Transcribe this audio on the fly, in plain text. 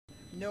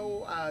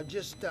No,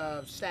 just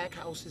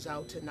Stackhouse is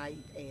out tonight,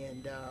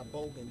 and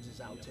Bogans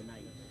is out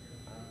tonight.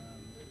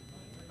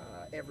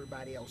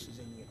 Everybody else is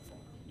in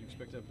uniform. You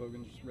expect to have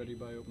Bogans ready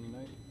by opening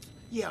night?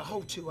 Yeah,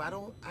 hope to. I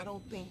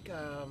don't think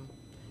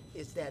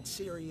it's that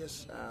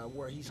serious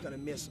where he's going to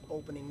miss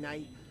opening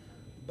night.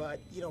 But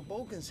you know,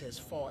 Bogans has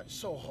fought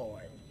so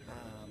hard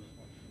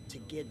to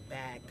get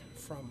back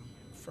from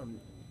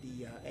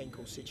the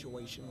ankle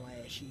situation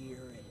last year,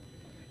 and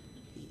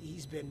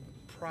he's been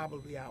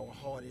probably our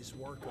hardest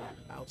worker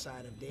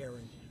outside of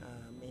Darren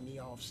in the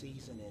off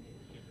season. And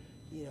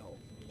you know,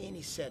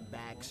 any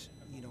setbacks,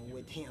 you know,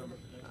 with him,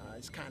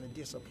 it's kind of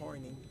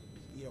disappointing.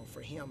 You know,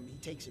 for him, he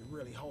takes it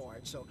really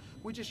hard. So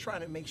we're just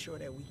trying to make sure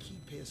that we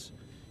keep his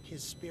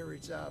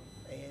spirits up,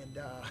 and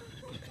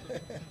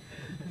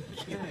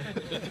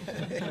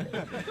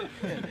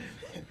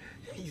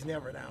he's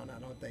never down, I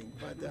don't think.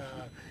 But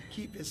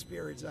keep his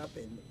spirits up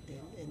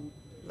and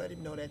let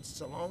him know that it's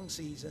a long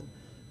season,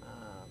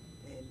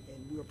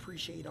 and we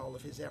appreciate all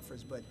of his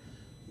efforts. But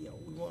you know,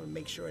 we want to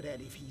make sure that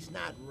if he's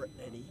not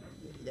ready,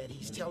 that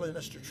he's telling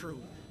us the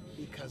truth,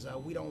 because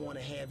we don't want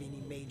to have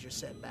any major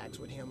setbacks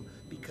with him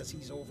because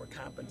he's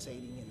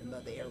overcompensating in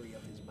another area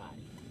of his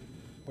body.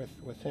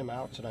 With him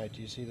out tonight,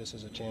 do you see this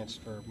as a chance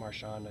for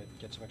Marshawn to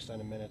get some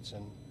extended minutes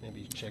and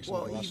maybe shake some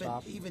of the rust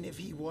off? Even if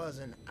he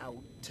wasn't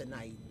out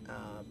tonight,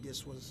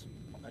 this was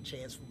a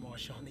chance for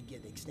Marshawn to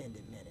get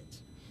extended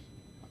minutes.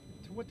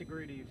 To what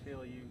degree do you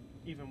feel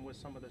even with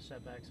some of the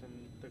setbacks and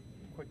the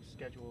quick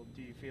schedule,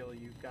 do you feel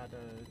you've got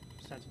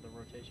a sense of the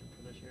rotation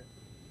for this year?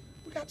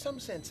 We got some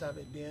sense of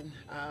it, Ben.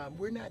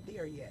 We're not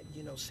there yet.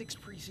 You know, 6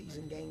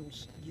 preseason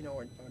games, you know,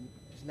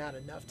 is not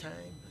enough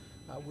time.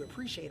 We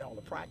appreciate all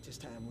the practice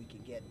time we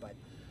can get, but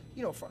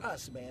you know, for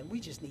us, man,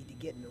 we just need to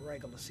get in the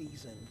regular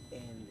season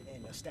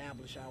and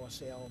establish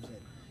ourselves. And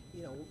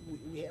you know,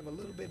 we have a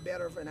little bit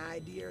better of an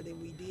idea than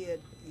we did,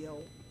 you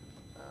know,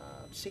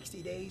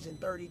 60 days and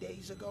 30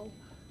 days ago.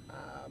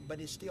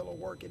 But it's still a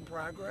work in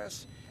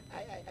progress.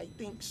 I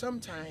think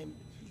sometime,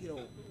 you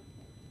know,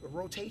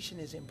 rotation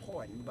is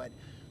important, but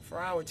for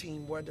our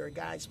team, whether a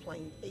guy's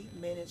playing 8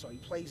 minutes or he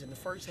plays in the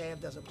first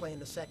half, doesn't play in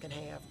the second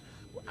half,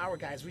 our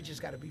guys, we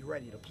just got to be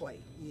ready to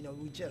play. You know,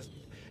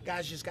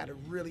 guys just got to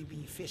really be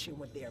efficient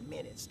with their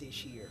minutes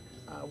this year,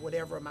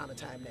 whatever amount of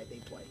time that they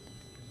play.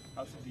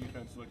 How's the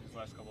defense look these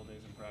last couple of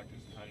days in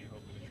practice, and how do you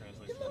hope it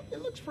translates?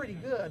 It looks pretty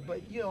good,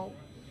 but you know,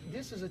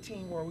 this is a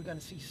team where we're going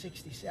to see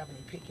 60, 70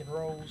 pick and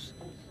rolls.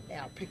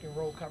 Our pick and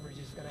roll coverage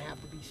is going to have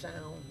to be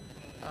sound.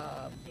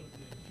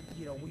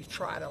 You know, we've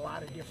tried a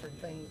lot of different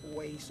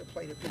ways to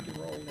play the pick and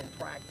roll in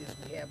practice.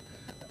 We have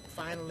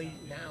finally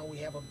now we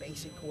have a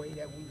basic way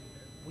that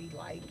we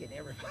like, and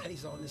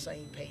everybody's on the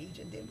same page.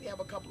 And then we have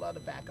a couple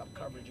other backup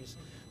coverages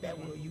that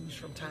we'll use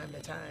from time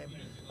to time,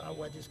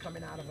 whether it's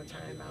coming out of a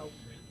timeout,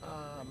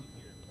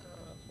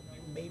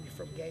 maybe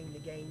from game to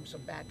game,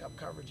 some backup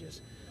coverages.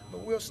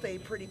 But we'll stay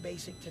pretty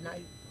basic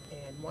tonight,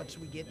 and once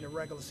we get in the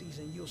regular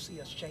season, you'll see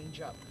us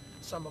change up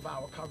some of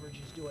our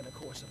coverages during the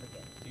course of a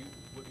game. Do you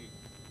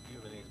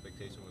have any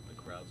expectation what the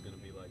crowd's going to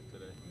be like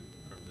today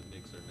in terms of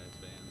Knicks or Nets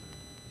fans?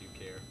 Do you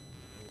care?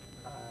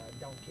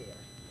 Don't care.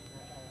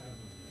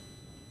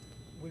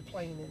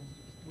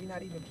 We're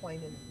not even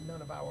playing in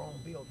none of our own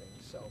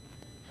buildings, so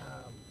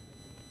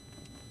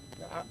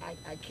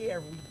I care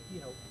if we,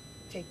 you know,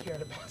 take care of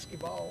the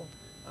basketball,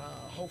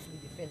 hopefully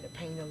defend the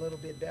paint a little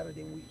bit better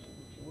than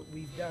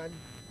we've done.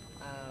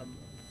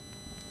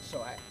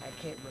 So I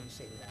can't really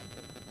say that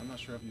I do. I'm not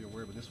sure if you're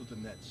aware, but this was the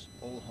Nets'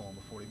 old home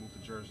before they moved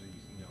to Jersey,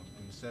 you know,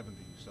 in the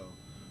 70s. So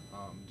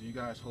do you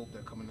guys hope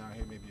that coming down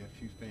here, maybe a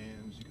few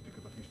fans, you can pick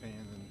up a few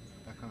fans and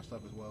that kind of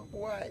stuff as well?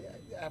 Well,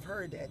 I've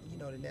heard that, you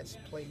know, the Nets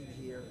played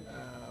here.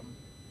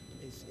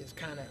 Is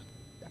kind of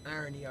the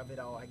irony of it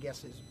all, I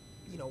guess, is,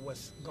 you know,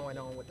 what's going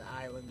on with the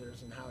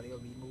Islanders and how they'll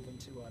be moving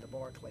to the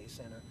Barclays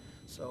Center.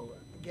 So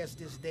I guess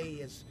this day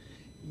is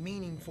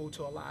meaningful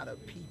to a lot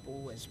of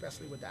people,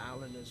 especially with the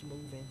Islanders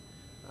moving.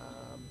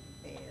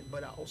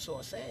 But also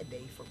a sad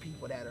day for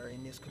people that are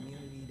in this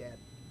community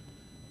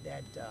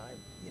that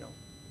you know,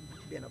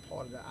 been a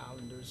part of the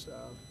Islanders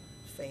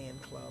fan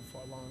club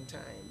for a long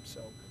time.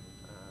 So,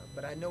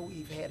 but I know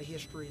we've had a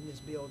history in this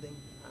building.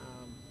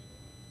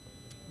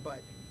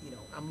 But you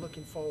know, I'm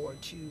looking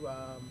forward to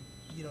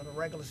you know, the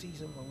regular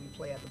season when we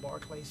play at the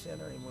Barclays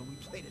Center and when we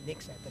play the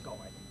Knicks at the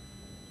Garden.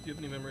 Do you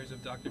have any memories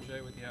of Dr.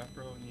 J with the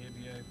Afro and the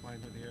ABA flying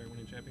through the air,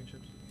 winning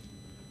championships?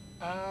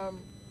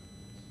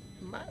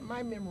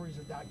 My memories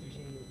of Dr.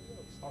 J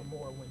are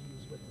more when he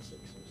was with the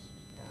Sixers,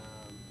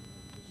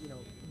 you know,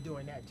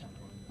 during that time,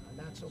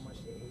 not so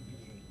much the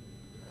ABA.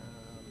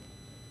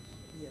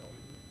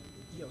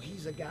 You know,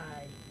 he's a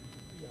guy,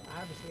 you know,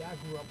 obviously I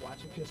grew up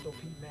watching Pistol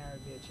Pete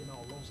Maravich and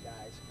all those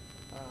guys,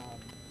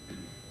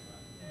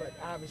 but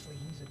obviously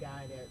he's a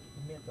guy that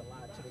meant a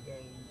lot to the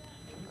game.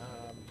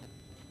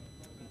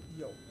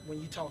 You know,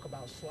 when you talk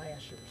about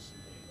slashers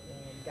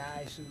and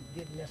guys who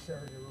didn't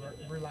necessarily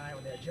rely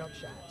on their jump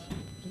shots,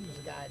 he was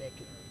a guy that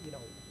could, you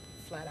know,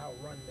 flat out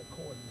run the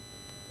court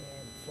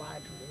and fly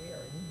through the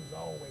air. And he was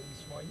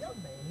always, for a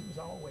young man, he was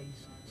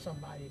always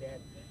somebody that,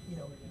 you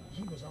know,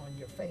 he was on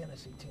your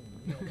fantasy team,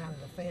 you know, kind of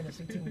the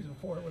fantasy teams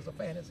before it was a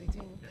fantasy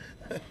team.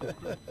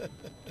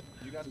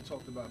 You guys have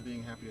talked about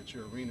being happy that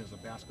your arena is a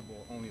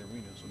basketball-only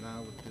arena. So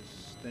now with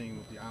this thing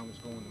with the Islanders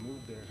going to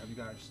move there, have you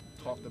guys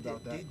talked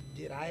about that?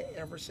 Did I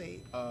ever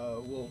say,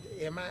 Well,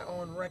 am I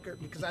on record?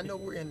 Because I know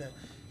we're in the,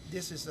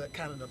 this is a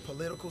kind of the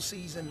political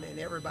season, and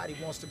everybody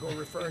wants to go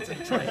refer to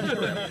the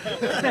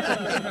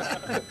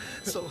transcript.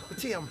 So,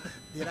 Tim,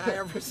 did I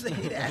ever say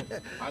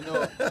that? I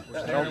know.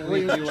 I don't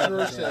believe you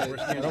ever said.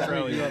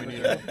 Where's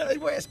Candy?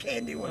 Where's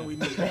Candy when we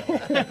need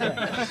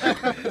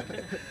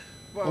her?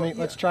 Well,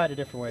 Let's try it a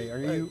different way.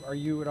 Are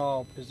you at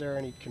all? Is there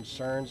any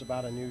concerns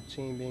about a new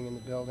team being in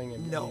the building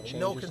and No, any changes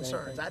no to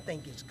concerns. anything? I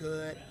think it's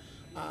good.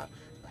 At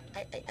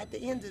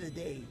the end of the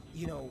day,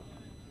 you know,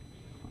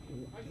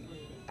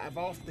 I've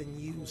often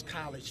used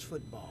college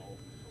football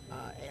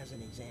as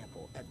an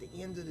example. At the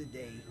end of the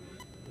day,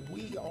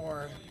 we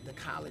are the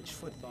college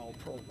football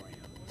program.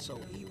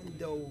 So even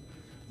though,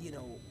 you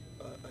know,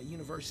 a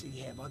university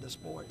have other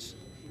sports,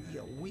 you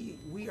know,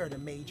 we are the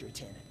major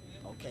tenant,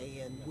 okay,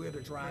 and we're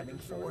the driving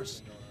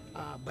force.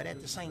 But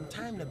at the same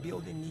time, the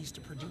building needs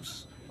to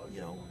produce,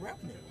 you know,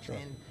 revenue. Sure.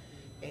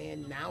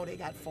 And now they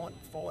got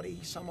 40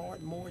 some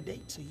odd more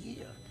dates a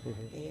year.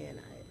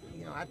 And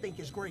you know, I think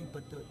it's great,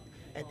 but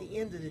at the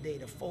end of the day,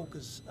 the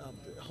focus of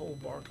the whole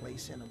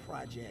Barclays Center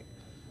project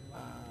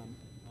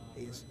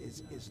is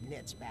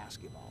Nets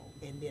basketball.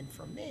 And then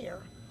from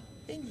there,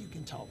 then you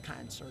can talk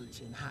concerts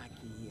and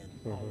hockey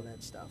and all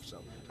that stuff.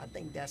 So I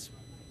think that's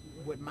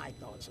what my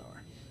thoughts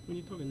are. When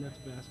you're talking Nets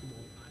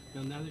basketball,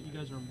 now that you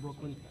guys are in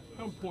Brooklyn,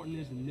 how important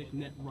is the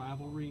Knick-Net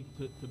rivalry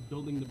to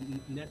building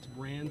the Nets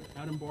brand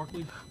out in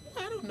Barkley?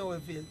 I don't know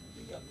if I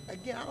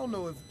don't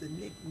know if the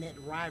Knick-Net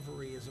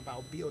rivalry is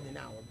about building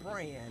our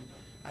brand.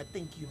 I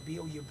think you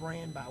build your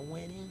brand by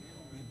winning.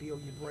 You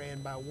build your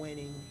brand by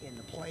winning in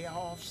the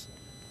playoffs.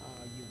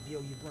 You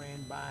build your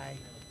brand by,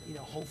 you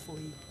know,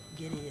 hopefully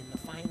getting in the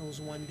finals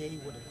one day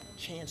with a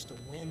chance to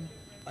win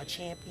a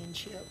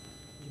championship.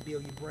 You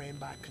build your brand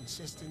by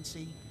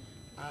consistency.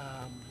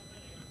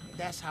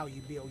 That's how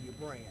you build your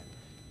brand.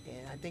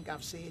 And I think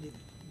I've said it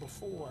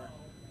before.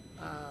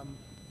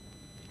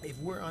 If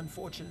we're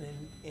unfortunate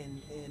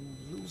in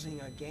losing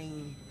a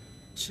game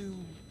to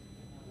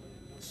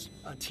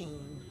a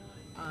team,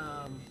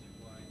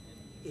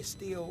 it's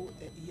still,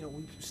 you know,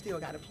 we've still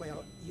got to play,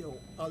 you know,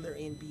 other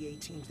NBA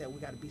teams that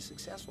we got to be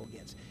successful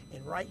against.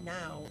 And right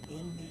now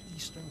in the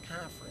Eastern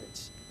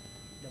Conference,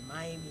 the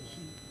Miami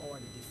Heat are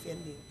the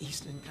defending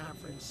Eastern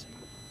Conference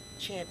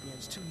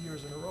champions 2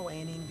 years in a row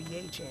and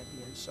NBA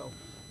champions. So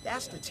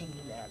that's the team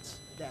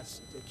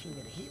that's the king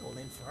of the hill.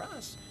 And for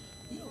us,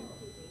 you know,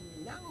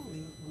 not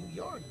only New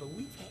York, but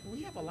we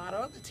have a lot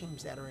of other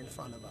teams that are in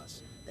front of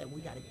us that we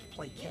got to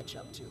play catch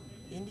up to.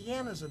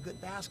 Indiana's a good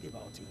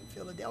basketball team.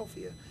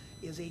 Philadelphia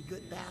is a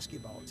good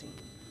basketball team.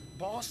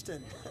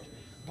 Boston,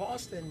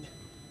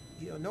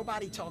 you know,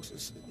 nobody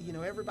talks, you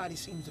know, everybody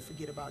seems to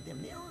forget about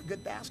them. They're a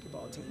good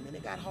basketball team, and they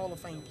got Hall of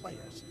Fame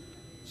players.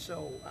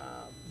 So,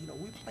 you know,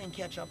 we're playing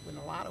catch up in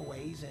a lot of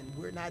ways, and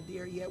we're not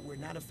there yet. We're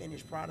not a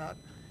finished product.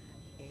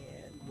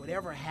 And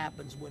whatever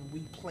happens when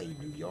we play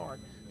New York,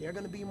 there are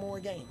going to be more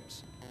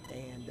games.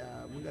 And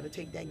we're going to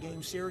take that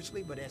game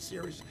seriously, but as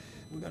serious,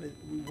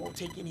 we won't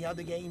take any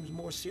other games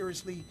more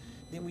seriously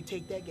than we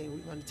take that game.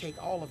 We're going to take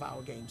all of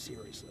our games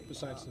seriously.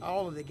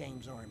 All of the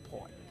games are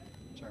important.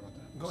 Sorry about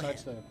that. Go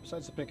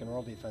Besides the pick and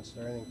roll defense, is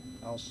there anything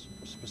else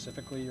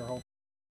specifically you're hoping